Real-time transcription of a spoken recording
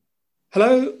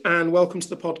Hello and welcome to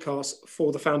the podcast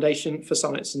for the Foundation for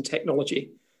Science and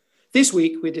Technology. This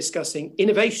week we're discussing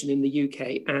innovation in the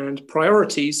UK and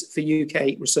priorities for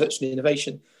UK research and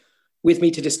innovation. With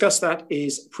me to discuss that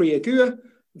is Priya Guha,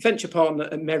 venture partner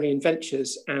at Merian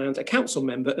Ventures and a council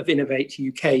member of Innovate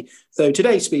UK, though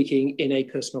today speaking in a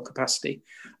personal capacity.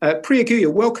 Priya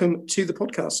Guha, welcome to the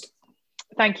podcast.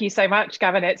 Thank you so much,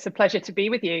 Gavin. It's a pleasure to be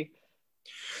with you.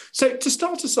 So to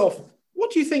start us off, what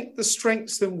do you think the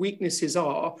strengths and weaknesses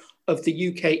are of the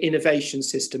UK innovation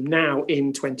system now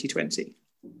in 2020?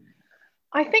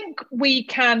 I think we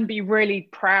can be really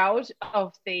proud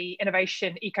of the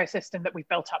innovation ecosystem that we've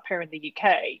built up here in the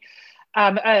UK.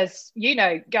 As you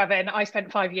know, Gavin, I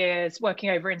spent 5 years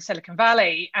working over in Silicon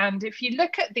Valley. And if you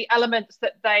look at the elements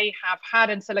that they have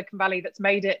had in Silicon Valley that's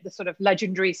made it the sort of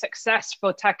legendary success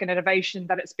for tech and innovation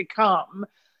that it's become,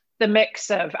 the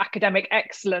mix of academic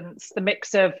excellence, the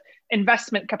mix of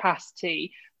investment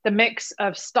capacity, the mix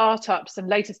of startups and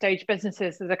later stage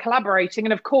businesses that are collaborating,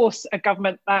 and of course, a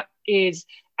government that is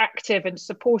active and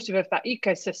supportive of that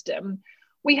ecosystem.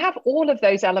 We have all of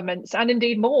those elements and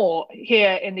indeed more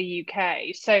here in the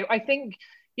UK. So I think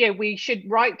we should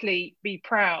rightly be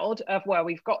proud of where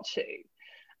we've got to.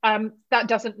 That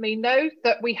doesn't mean, though,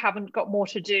 that we haven't got more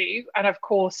to do. And of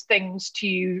course, things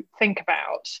to think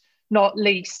about, not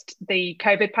least the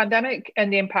COVID pandemic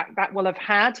and the impact that will have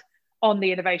had on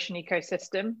the innovation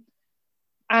ecosystem.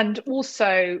 And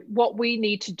also what we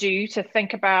need to do to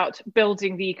think about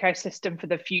building the ecosystem for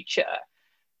the future.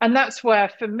 And that's where,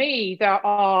 for me, there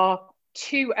are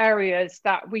two areas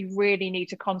that we really need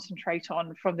to concentrate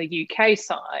on from the UK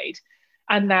side.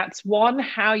 And that's one,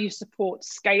 how you support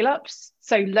scale-ups,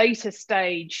 so later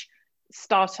stage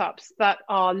startups that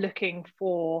are looking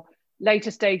for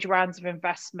later stage rounds of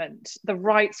investment, the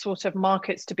right sort of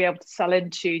markets to be able to sell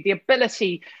into, the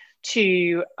ability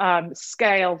to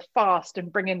scale fast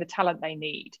and bring in the talent they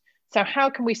need. So how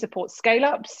can we support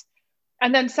scale-ups?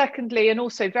 And then secondly, and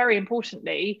also very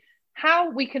importantly,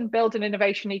 how we can build an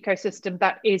innovation ecosystem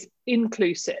that is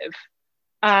inclusive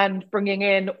and bringing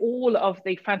in all of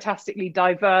the fantastically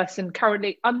diverse and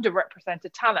currently underrepresented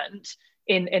talent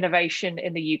in innovation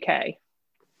in the UK.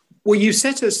 Well, you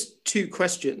set us two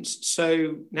questions.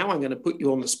 So now I'm going to put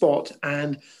you on the spot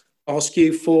and ask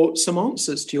you for some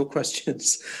answers to your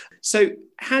questions. So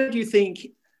how do you think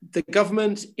the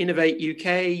government, Innovate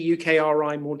UK,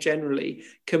 UKRI more generally,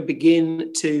 can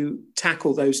begin to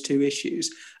tackle those two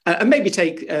issues? And maybe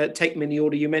take them in the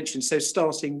order you mentioned, so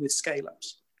starting with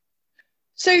scale-ups.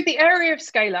 So the area of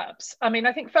scale-ups,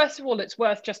 I think first of all, it's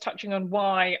worth just touching on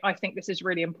why I think this is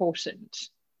really important.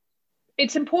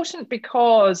 It's important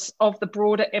because of the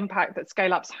broader impact that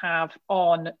scale-ups have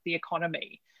on the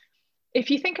economy. If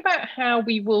you think about how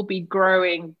we will be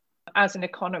growing as an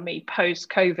economy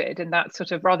post-COVID and that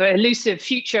sort of rather elusive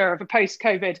future of a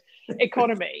post-COVID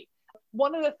economy,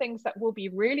 one of the things that will be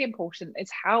really important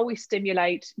is how we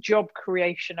stimulate job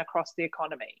creation across the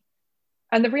economy.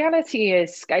 And the reality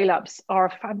is scale-ups are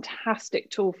a fantastic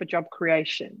tool for job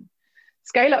creation.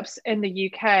 Scale-ups in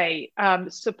the UK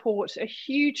support a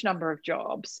huge number of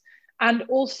jobs and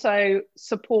also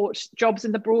support jobs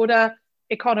in the broader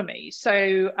economy.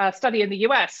 So a study in the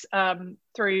US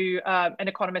through an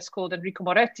economist called Enrico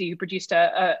Moretti, who produced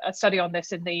a study on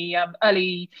this in the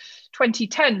early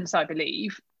 2010s, I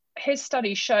believe. His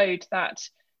study showed that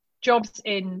jobs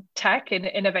in tech and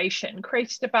innovation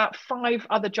created about 5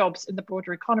 other jobs in the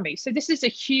broader economy. So this is a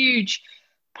huge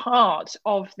part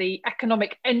of the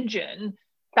economic engine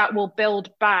that will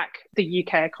build back the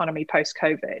UK economy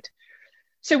post-COVID.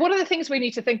 So what are the things we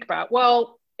need to think about?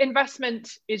 Well, investment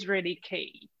is really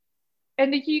key.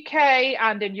 In the UK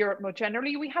and in Europe more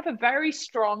generally, we have a very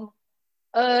strong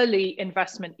early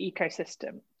investment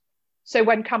ecosystem. So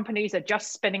when companies are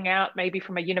just spinning out, maybe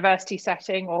from a university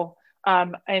setting or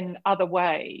in other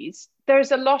ways,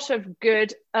 there's a lot of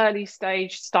good early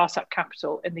stage startup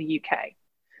capital in the UK.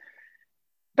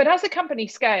 But as a company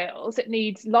scales, it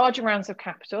needs larger rounds of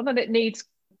capital and it needs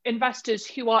investors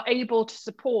who are able to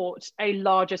support a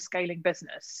larger scaling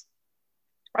business.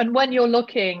 And when you're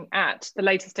looking at the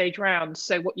later stage round,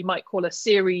 so what you might call a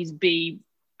Series B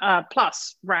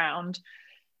plus round,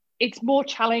 it's more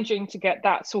challenging to get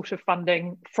that sort of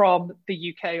funding from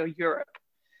the UK or Europe.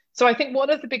 So I think one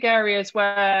of the big areas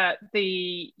where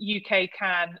the UK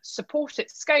can support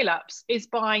its scale-ups is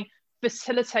by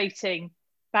facilitating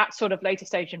that sort of later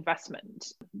stage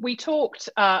investment. We talked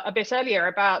a bit earlier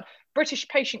about British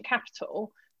Patient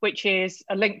Capital, which is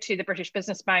a link to the British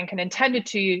Business Bank and intended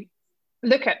to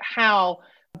look at how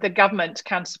the government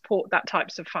can support that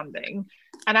types of funding.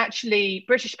 And actually,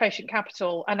 British Patient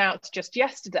Capital announced just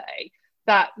yesterday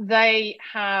that they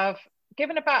have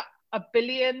given about £1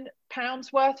 billion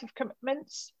worth of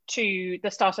commitments to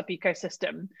the startup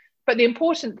ecosystem. But the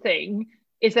important thing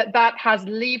is that that has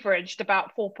leveraged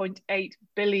about £4.8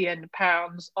 billion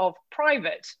of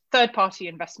private third-party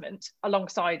investment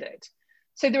alongside it.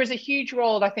 So there is a huge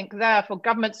role, I think, there for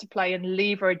governments to play in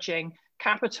leveraging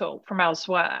capital from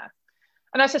elsewhere.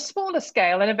 And at a smaller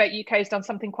scale, Innovate UK has done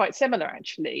something quite similar,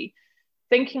 actually,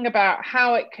 thinking about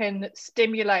how it can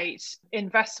stimulate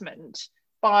investment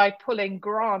by pulling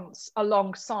grants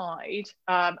alongside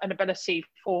an ability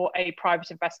for a private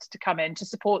investor to come in to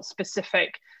support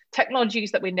specific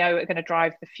technologies that we know are going to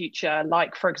drive the future,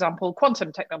 like, for example,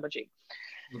 quantum technology.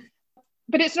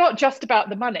 But it's not just about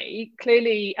the money.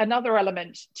 Clearly, another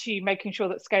element to making sure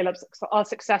that scale-ups are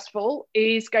successful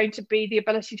is going to be the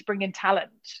ability to bring in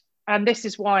talent. And this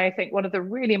is why I think one of the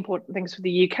really important things for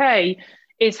the UK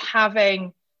is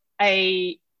having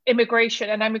an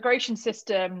immigration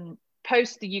system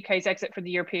post the UK's exit from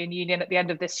the European Union at the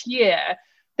end of this year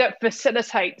that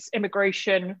facilitates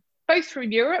immigration both through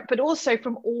Europe, but also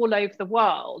from all over the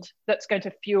world, that's going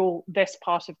to fuel this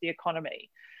part of the economy.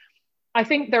 I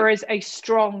think there is a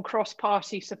strong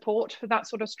cross-party support for that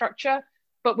sort of structure,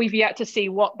 but we've yet to see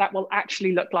what that will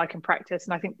actually look like in practice.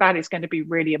 And I think that is going to be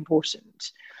really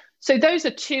important. So those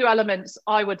are two elements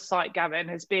I would cite, Gavin,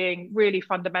 as being really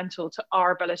fundamental to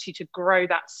our ability to grow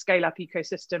that scale-up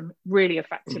ecosystem really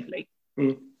effectively.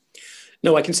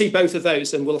 No, I can see both of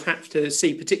those, and we'll have to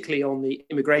see, particularly on the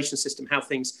immigration system, how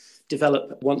things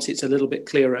develop once it's a little bit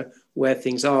clearer where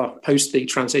things are post the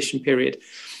transition period.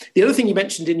 The other thing you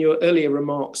mentioned in your earlier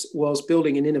remarks was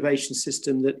building an innovation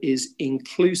system that is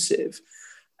inclusive.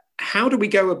 How do we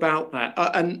go about that?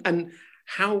 And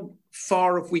how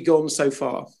far have we gone so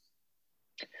far?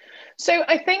 So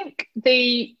I think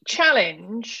the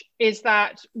challenge is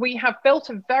that we have built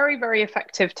a very, very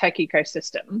effective tech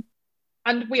ecosystem.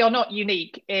 And we are not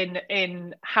unique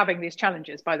in having these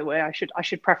challenges, by the way. I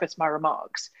should preface my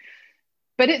remarks.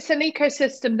 But it's an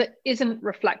ecosystem that isn't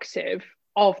reflective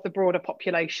of the broader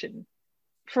population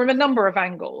from a number of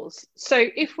angles. So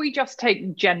if we just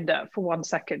take gender for 1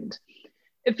 second,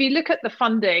 if you look at the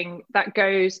funding that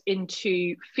goes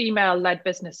into female-led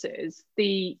businesses,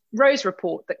 the Rose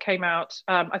report that came out,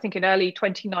 I think in early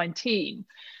 2019,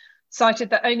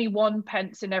 cited that only 1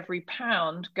 pence in every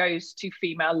pound goes to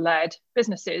female-led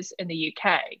businesses in the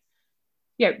UK.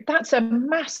 That's a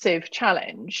massive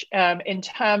challenge in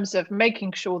terms of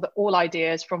making sure that all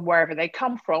ideas from wherever they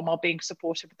come from are being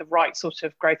supported with the right sort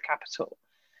of growth capital.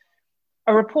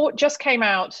 A report just came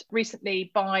out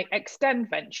recently by Extend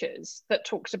Ventures that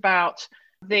talks about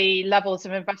the levels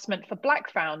of investment for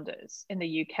Black founders in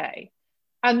the UK.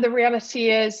 And the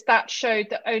reality is that showed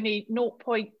that only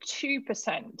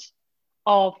 0.2%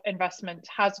 of investment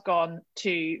has gone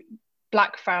to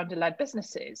Black founder-led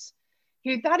businesses.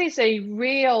 That is a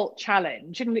real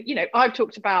challenge. And, I've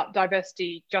talked about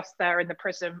diversity just there in the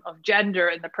prism of gender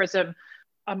and the prism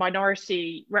of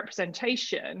minority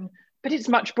representation, but it's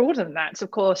much broader than that. It's,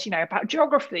 of course, about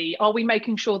geography. Are we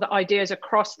making sure that ideas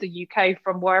across the UK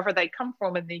from wherever they come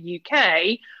from in the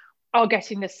UK are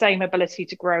getting the same ability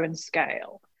to grow and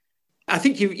scale? I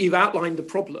think you've outlined the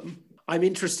problem. I'm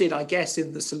interested, I guess,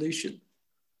 in the solution.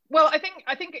 Well, I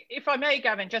think if I may,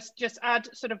 Gavin, just add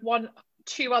sort of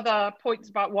two other points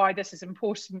about why this is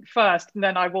important first, and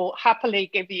then I will happily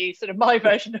give you sort of my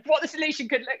version of what the solution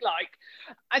could look like.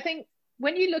 I think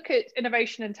when you look at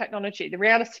innovation and technology, the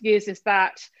reality is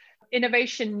that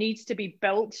innovation needs to be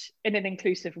built in an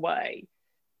inclusive way.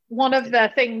 One of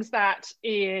the things that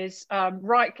is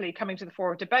rightly coming to the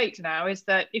fore of debate now is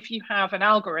that if you have an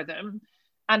algorithm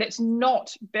and it's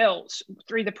not built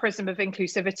through the prism of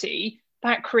inclusivity,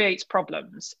 that creates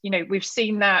problems. We've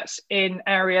seen that in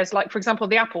areas like, for example,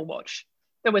 the Apple Watch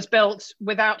that was built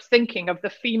without thinking of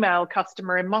the female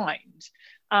customer in mind.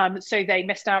 So they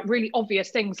missed out really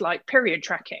obvious things like period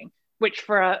tracking, which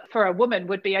for a woman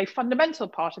would be a fundamental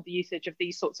part of the usage of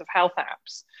these sorts of health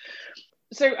apps.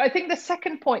 So I think the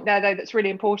second point there, though, that's really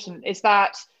important is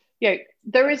that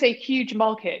there is a huge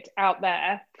market out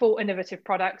there for innovative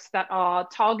products that are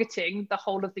targeting the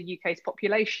whole of the UK's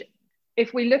population.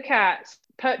 If we look at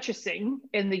purchasing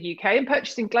in the UK and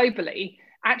purchasing globally,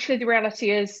 actually the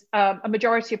reality is a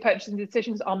majority of purchasing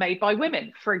decisions are made by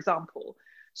women, for example.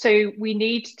 So we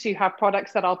need to have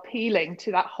products that are appealing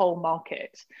to that whole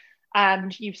market.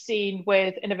 And you've seen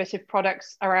with innovative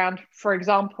products around, for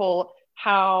example,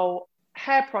 how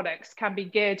hair products can be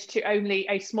geared to only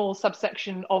a small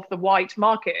subsection of the white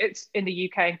market in the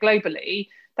UK and globally,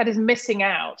 that is missing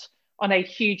out on a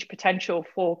huge potential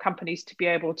for companies to be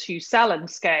able to sell and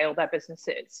scale their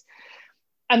businesses.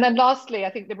 And then lastly,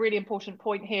 I think the really important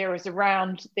point here is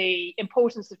around the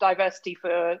importance of diversity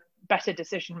for better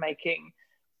decision making.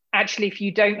 Actually, if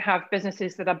you don't have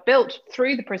businesses that are built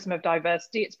through the prism of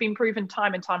diversity, it's been proven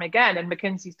time and time again, and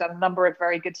McKinsey's done a number of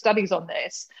very good studies on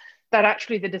this, that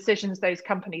actually the decisions those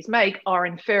companies make are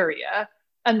inferior,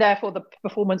 and therefore the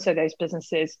performance of those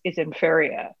businesses is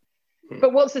inferior.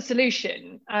 But what's the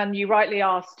solution? And you rightly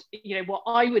asked, what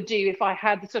I would do if I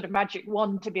had the sort of magic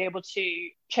wand to be able to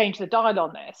change the dial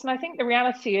on this. And I think the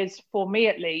reality is, for me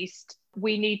at least,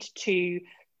 we need to,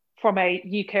 from a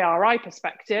UKRI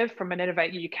perspective, from an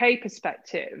Innovate UK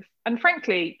perspective, and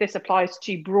frankly, this applies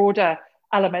to broader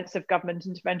elements of government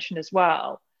intervention as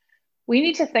well. We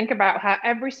need to think about how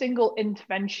every single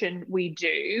intervention we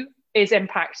do is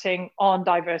impacting on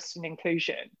diversity and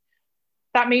inclusion.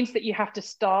 That means that you have to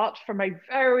start from a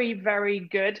very, very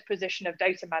good position of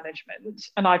data management.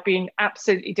 And I've been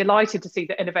absolutely delighted to see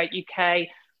that Innovate UK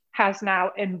has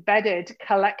now embedded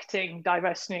collecting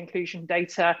diversity and inclusion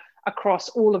data across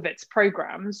all of its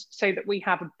programs, so that we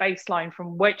have a baseline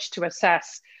from which to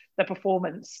assess the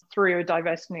performance through a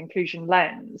diversity and inclusion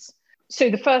lens. So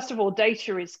the first of all,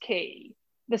 data is key.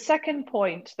 The second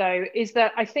point, though, is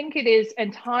that I think it is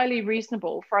entirely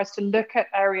reasonable for us to look at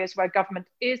areas where government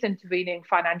is intervening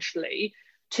financially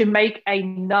to make a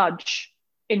nudge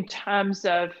in terms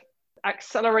of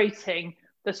accelerating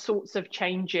the sorts of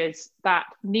changes that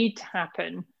need to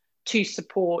happen to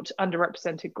support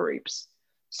underrepresented groups.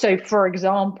 So, for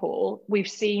example, we've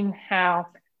seen how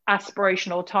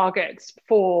aspirational targets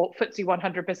for FTSE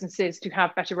 100 businesses to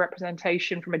have better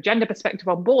representation from a gender perspective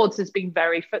on boards has been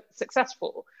very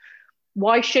successful.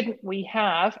 Why shouldn't we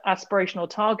have aspirational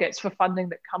targets for funding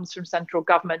that comes from central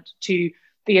government to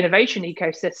the innovation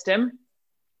ecosystem,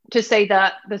 to say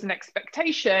that there's an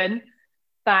expectation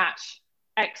that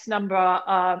X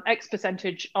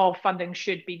percentage of funding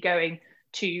should be going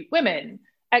to women,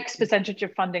 X percentage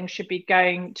of funding should be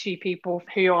going to people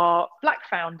who are Black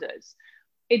founders.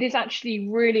 It is actually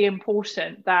really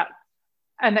important that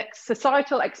a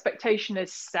societal expectation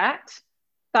is set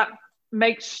that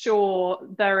makes sure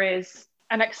there is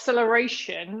an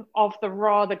acceleration of the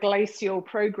rather glacial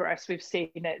progress we've seen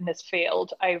in this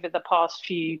field over the past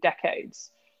few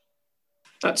decades.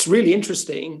 That's really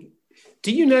interesting.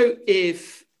 Do you know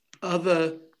if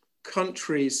other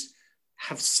countries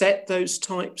have set those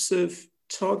types of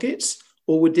targets,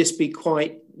 or would this be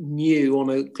quite new on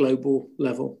a global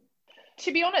level?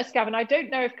 To be honest, Gavin, I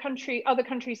don't know if other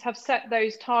countries have set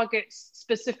those targets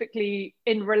specifically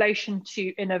in relation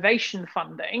to innovation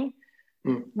funding.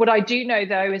 What I do know,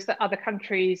 though, is that other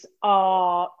countries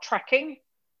are tracking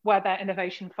where their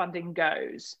innovation funding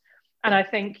goes. And I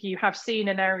think you have seen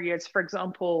in areas, for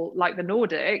example, like the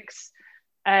Nordics,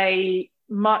 a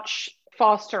much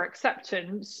faster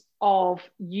acceptance of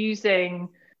using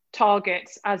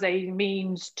targets as a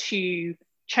means to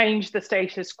change the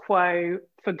status quo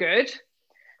for good.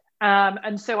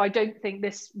 And so I don't think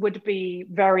this would be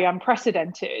very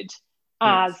unprecedented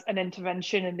as an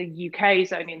intervention in the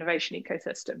UK's own innovation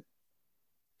ecosystem.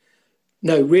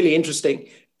 No, really interesting.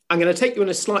 I'm going to take you in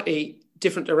a slightly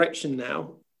different direction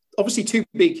now. Obviously, two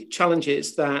big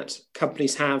challenges that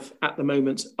companies have at the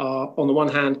moment are, on the one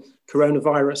hand,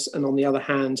 coronavirus, and on the other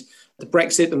hand, the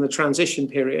Brexit and the transition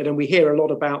period. And we hear a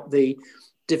lot about the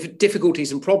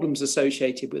difficulties and problems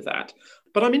associated with that.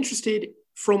 But I'm interested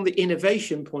from the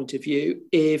innovation point of view,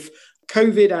 if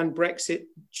COVID and Brexit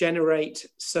generate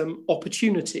some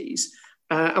opportunities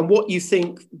and what you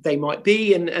think they might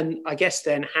be, and I guess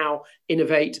then how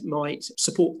Innovate might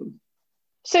support them.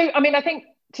 So, I mean, I think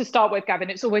to start with, Gavin,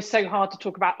 it's always so hard to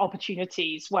talk about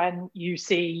opportunities when you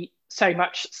see so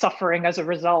much suffering as a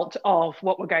result of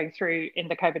what we're going through in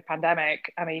the COVID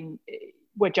pandemic. I mean,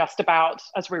 we're just about,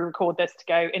 as we record this, to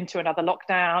go into another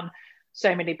lockdown.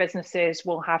 So many businesses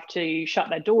will have to shut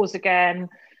their doors again.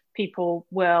 People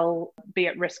will be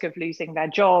at risk of losing their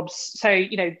jobs. So,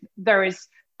 there is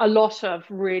a lot of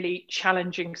really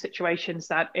challenging situations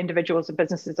that individuals and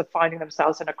businesses are finding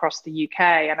themselves in across the UK.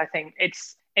 And I think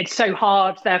it's so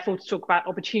hard, therefore, to talk about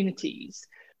opportunities.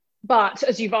 But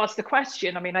as you've asked the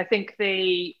question, I mean, I think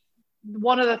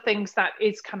one of the things that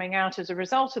is coming out as a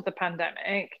result of the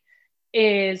pandemic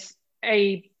is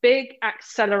a big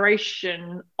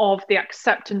acceleration of the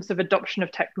acceptance of adoption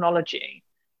of technology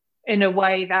in a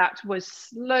way that was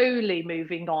slowly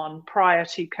moving on prior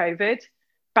to COVID,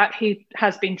 but he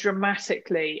has been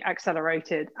dramatically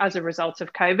accelerated as a result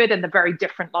of COVID and the very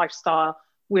different lifestyle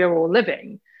we're all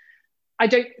living. I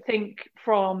don't think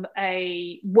from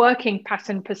a working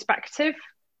pattern perspective,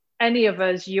 any of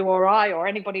us, you or I, or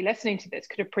anybody listening to this,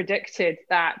 could have predicted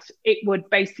that it would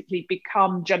basically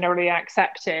become generally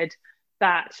accepted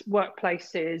that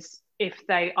workplaces, if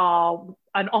they are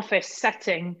an office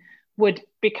setting, would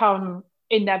become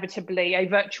inevitably a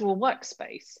virtual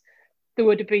workspace. There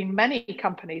would have been many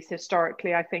companies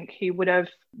historically, I think, who would have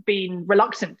been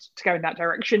reluctant to go in that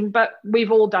direction, but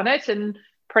we've all done it. And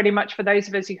pretty much for those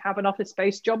of us who have an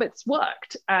office-based job, it's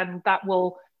worked. And that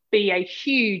will be a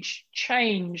huge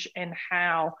change in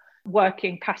how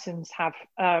working patterns have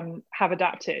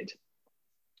adapted.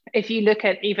 If you look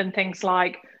at even things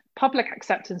like public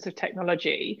acceptance of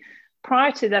technology,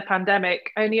 prior to the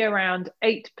pandemic, only around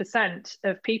 8%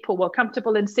 of people were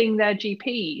comfortable in seeing their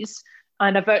GPs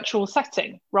in a virtual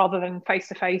setting rather than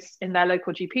face-to-face in their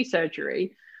local GP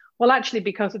surgery. Well, actually,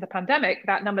 because of the pandemic,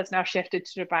 that number's now shifted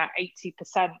to about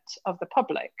 80% of the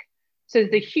public. So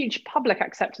there's a huge public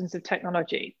acceptance of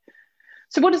technology.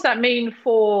 So what does that mean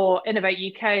for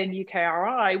Innovate UK and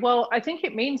UKRI? Well, I think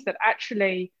it means that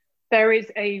actually there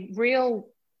is a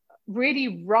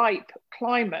really ripe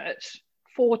climate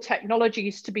for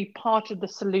technologies to be part of the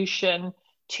solution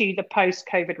to the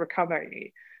post-COVID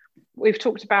recovery. We've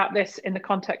talked about this in the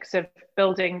context of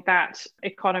building that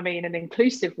economy in an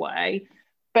inclusive way,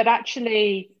 but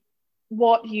actually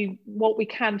what we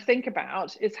can think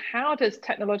about is how does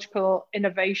technological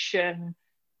innovation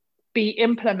be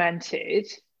implemented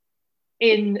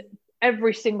in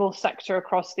every single sector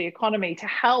across the economy to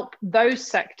help those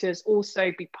sectors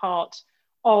also be part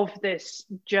of this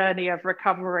journey of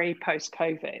recovery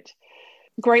post-COVID.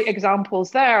 Great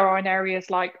examples there are in areas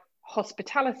like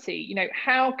hospitality. You know,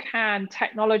 how can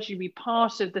technology be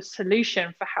part of the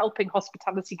solution for helping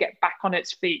hospitality get back on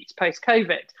its feet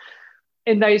post-COVID?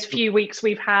 In those few weeks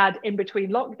we've had in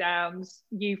between lockdowns,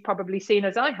 you've probably seen,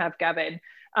 as I have, Gavin,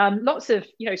 lots of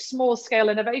small scale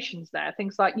innovations there.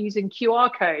 Things like using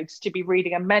QR codes to be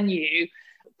reading a menu,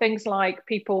 things like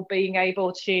people being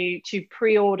able to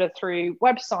pre-order through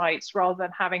websites rather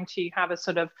than having to have a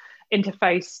sort of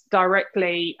interface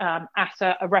directly at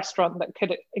a restaurant that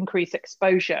could increase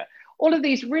exposure. All of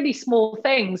these really small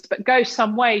things, but go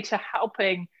some way to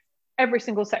helping every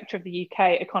single sector of the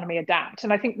UK economy adapt.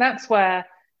 And I think that's where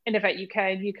Innovate UK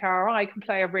and UKRI can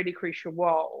play a really crucial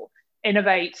role.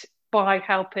 Innovate by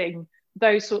helping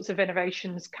those sorts of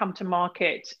innovations come to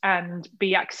market and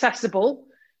be accessible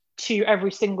to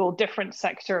every single different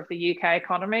sector of the UK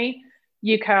economy.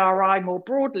 UKRI more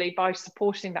broadly by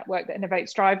supporting that work that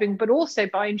Innovate's driving, but also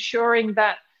by ensuring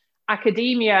that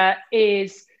academia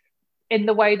is, in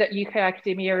the way that UK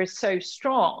academia is so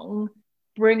strong,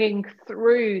 bringing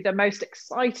through the most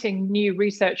exciting new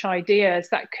research ideas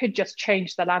that could just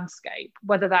change the landscape,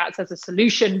 whether that's as a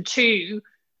solution to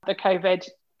the COVID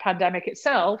pandemic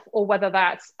itself, or whether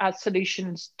that's as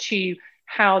solutions to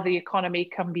how the economy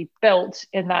can be built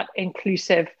in that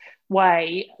inclusive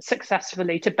way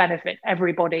successfully to benefit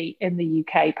everybody in the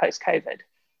UK post-COVID.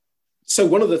 So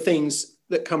one of the things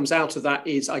that comes out of that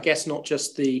is, I guess, not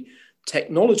just the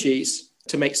technologies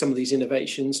to make some of these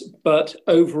innovations, but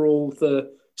overall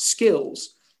the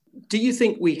skills. Do you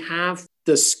think we have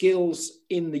the skills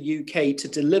in the UK to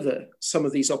deliver some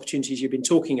of these opportunities you've been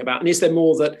talking about? And is there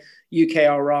more that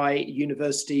UKRI,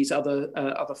 universities, other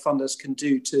funders can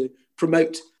do to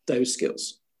promote those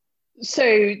skills? So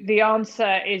the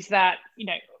answer is that,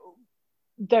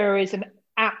 there is an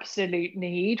absolute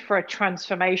need for a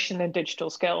transformation in digital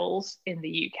skills in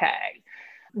the UK.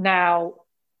 Now,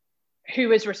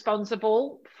 who is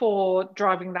responsible for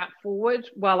driving that forward?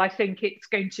 Well, I think it's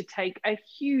going to take a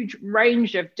huge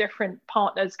range of different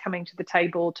partners coming to the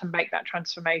table to make that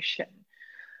transformation.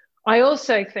 I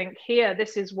also think here,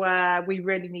 this is where we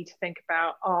really need to think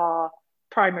about our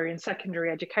primary and secondary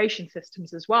education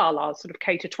systems as well, our sort of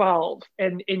K to 12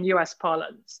 in US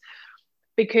parlance.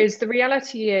 Because the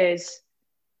reality is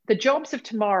the jobs of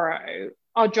tomorrow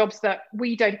are jobs that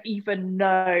we don't even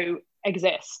know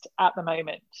exist at the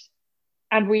moment.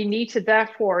 And we need to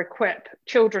therefore equip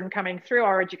children coming through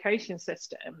our education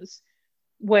systems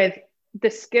with the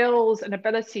skills and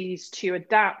abilities to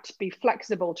adapt, be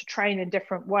flexible, to train in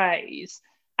different ways,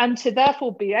 and to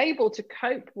therefore be able to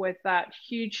cope with that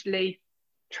hugely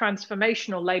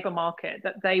transformational labour market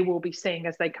that they will be seeing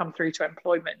as they come through to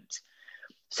employment.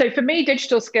 So for me,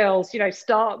 digital skills,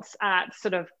 starts at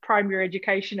sort of primary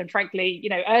education and frankly,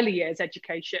 early years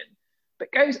education,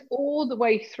 but goes all the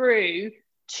way through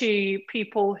to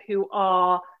people who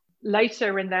are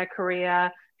later in their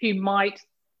career, who might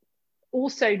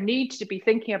also need to be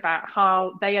thinking about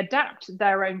how they adapt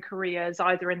their own careers,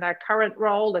 either in their current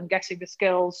role and getting the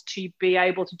skills to be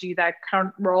able to do their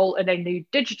current role in a new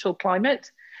digital climate,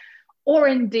 or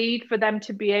indeed for them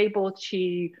to be able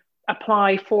to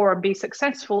apply for and be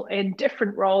successful in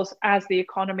different roles as the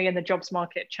economy and the jobs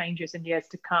market changes in years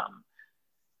to come.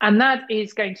 And that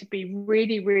is going to be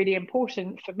really, really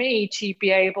important for me to be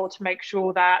able to make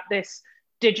sure that this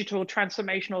digital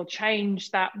transformational change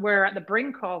that we're at the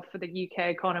brink of for the UK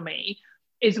economy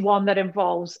is one that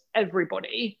involves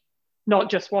everybody, not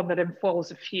just one that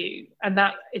involves a few. And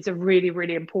that is a really,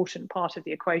 really important part of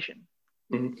the equation.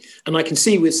 And I can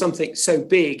see with something so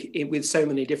big, with so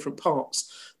many different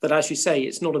parts, that, as you say,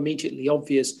 it's not immediately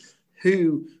obvious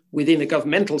who within a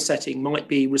governmental setting might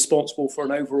be responsible for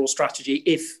an overall strategy,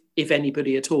 if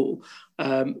anybody at all.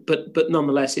 But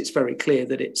nonetheless, it's very clear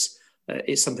that it's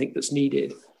something that's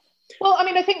needed. Well, I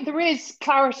mean, I think there is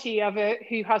clarity of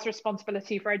who has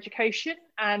responsibility for education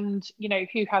and,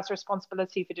 who has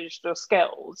responsibility for digital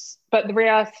skills. But the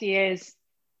reality is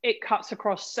it cuts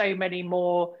across so many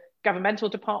more governmental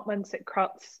departments. It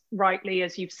cuts, rightly,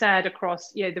 as you've said,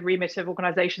 across the remit of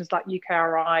organisations like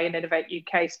UKRI and Innovate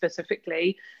UK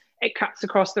specifically. It cuts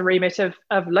across the remit of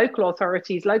local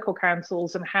authorities, local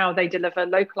councils, and how they deliver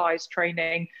localised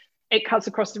training. It cuts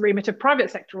across the remit of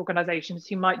private sector organisations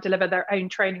who might deliver their own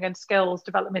training and skills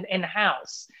development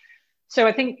in-house. So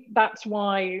I think that's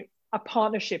why a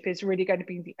partnership is really going to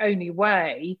be the only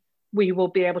way we will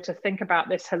be able to think about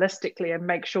this holistically and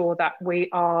make sure that we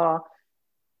are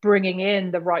bringing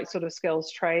in the right sort of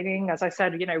skills training, as I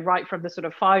said, right from the sort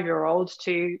of 5-year-old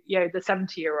to, the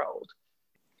 70-year-old.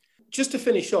 Just to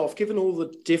finish off, given all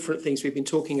the different things we've been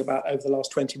talking about over the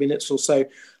last 20 minutes or so,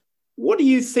 what do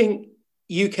you think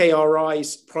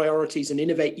UKRI's priorities and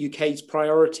Innovate UK's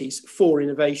priorities for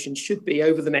innovation should be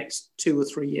over the next 2 or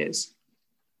 3 years?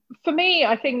 For me,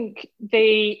 I think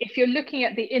if you're looking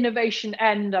at the innovation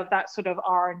end of that sort of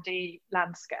R&D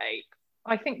landscape,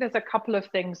 I think there's a couple of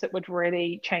things that would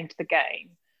really change the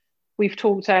game. We've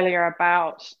talked earlier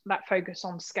about that focus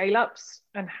on scale-ups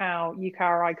and how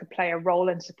UKRI could play a role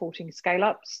in supporting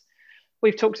scale-ups.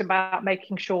 We've talked about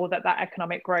making sure that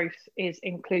economic growth is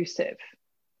inclusive.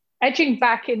 Edging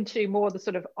back into more the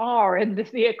sort of R end of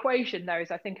the equation, though,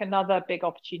 is I think another big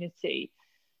opportunity.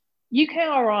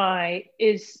 UKRI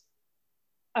is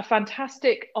a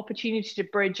fantastic opportunity to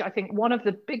bridge, I think, one of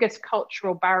the biggest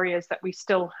cultural barriers that we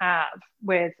still have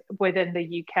within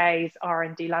the UK's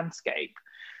R&D landscape,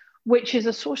 which is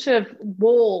a sort of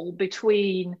wall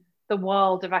between the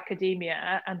world of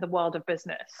academia and the world of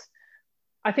business.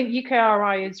 I think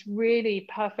UKRI is really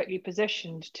perfectly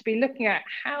positioned to be looking at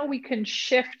how we can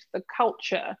shift the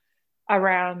culture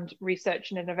around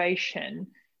research and innovation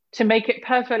to make it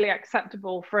perfectly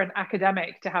acceptable for an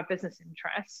academic to have business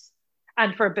interests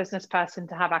and for a business person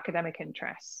to have academic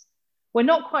interests. We're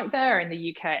not quite there in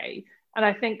the UK. And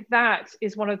I think that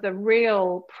is one of the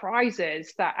real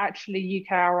prizes that actually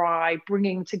UKRI,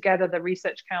 bringing together the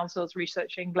research councils,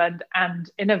 Research England and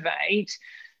Innovate,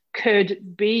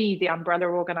 could be the umbrella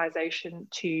organisation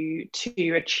to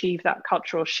achieve that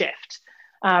cultural shift,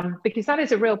 because that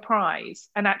is a real prize.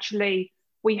 And actually,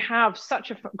 we have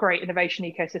such a great innovation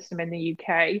ecosystem in the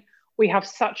UK. We have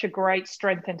such a great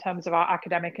strength in terms of our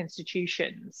academic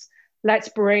institutions. Let's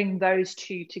bring those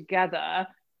two together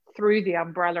through the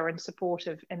umbrella and support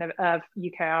of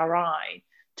UKRI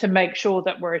to make sure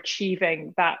that we're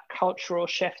achieving that cultural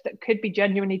shift that could be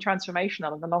genuinely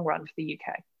transformational in the long run for the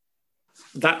UK.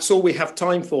 That's all we have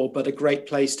time for, but a great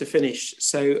place to finish.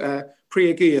 So,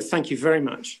 Priya Guha, thank you very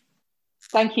much.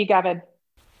 Thank you, Gavin.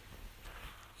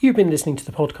 You've been listening to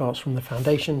the podcast from the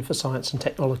Foundation for Science and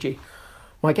Technology.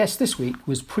 My guest this week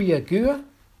was Priya Guha,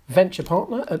 Venture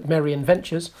Partner at Merian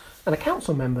Ventures and a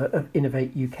Council Member of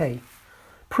Innovate UK.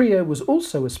 Priya was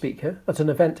also a speaker at an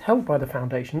event held by the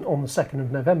Foundation on the 2nd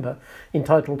of November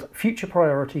entitled Future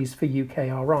Priorities for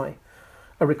UKRI.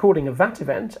 A recording of that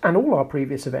event and all our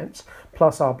previous events,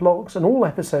 plus our blogs and all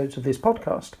episodes of this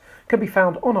podcast, can be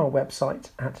found on our website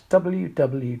at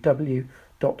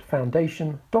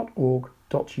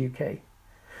www.foundation.org.uk.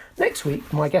 Next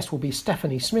week, my guest will be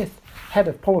Stephanie Smith, Head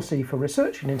of Policy for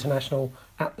Research and International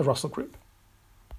at the Russell Group.